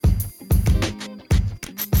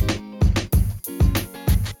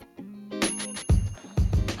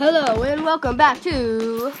Hello and welcome back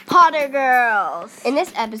to Potter Girls. In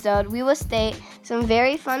this episode, we will state some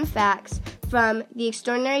very fun facts from the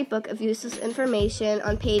Extraordinary Book of Useless Information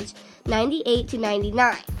on page 98 to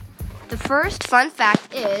 99. The first fun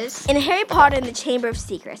fact is, in Harry Potter and the Chamber of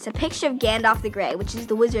Secrets, a picture of Gandalf the Grey, which is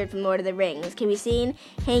the wizard from Lord of the Rings, can be seen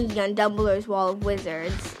hanging on Dumbledore's Wall of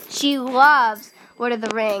Wizards. she loves Lord of the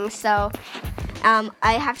Rings, so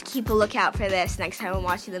I have to keep a lookout for this next time I'm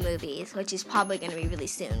watching the movies, which is probably going to be really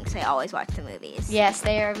soon, because I always watch the movies. yes,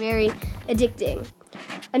 they are very addicting.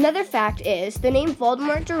 Another fact is, the name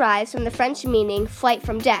Voldemort derives from the French meaning flight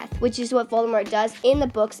from death, which is what Voldemort does in the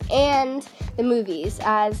books and the movies,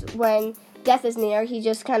 as when death is near, he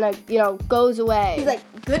just kind of, goes away. He's like,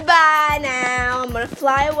 goodbye now, I'm going to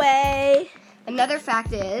fly away. Another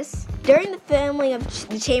fact is, during the filming of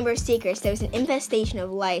the Chamber of Secrets, there was an infestation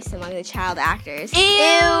of lice among the child actors. Ew!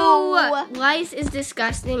 Lice is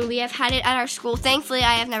disgusting. We have had it at our school. Thankfully,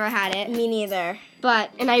 I have never had it. Me neither.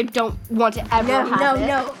 And I don't want to ever have it.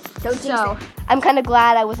 No. Don't jinx So, it. I'm kind of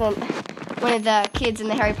glad I wasn't one of the kids in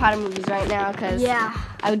the Harry Potter movies right now, because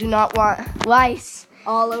I do not want lice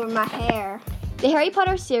all over my hair. The Harry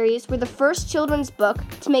Potter series were the first children's book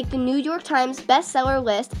to make the New York Times bestseller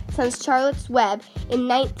list since Charlotte's Web in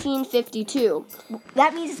 1952.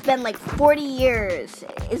 That means it's been like 40 years.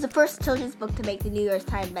 It's the first children's book to make the New York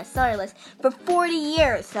Times bestseller list for 40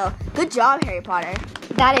 years. So, good job, Harry Potter.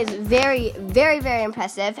 That is very, very, very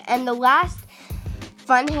impressive. And the last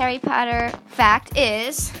fun Harry Potter fact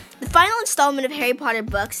is, the final installment of Harry Potter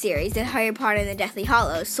book series, The Harry Potter and the Deathly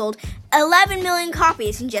Hallows, sold 11 million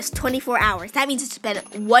copies in just 24 hours. That means it's been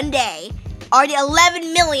one day. Already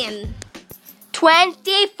 11 million.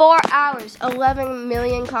 24 hours, 11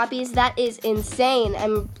 million copies. That is insane.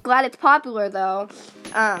 I'm glad it's popular, though.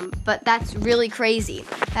 But that's really crazy.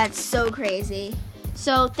 That's so crazy.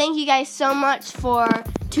 So thank you guys so much for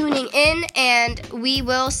tuning in, and we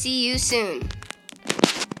will see you soon.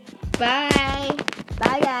 Bye.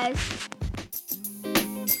 Bye, guys.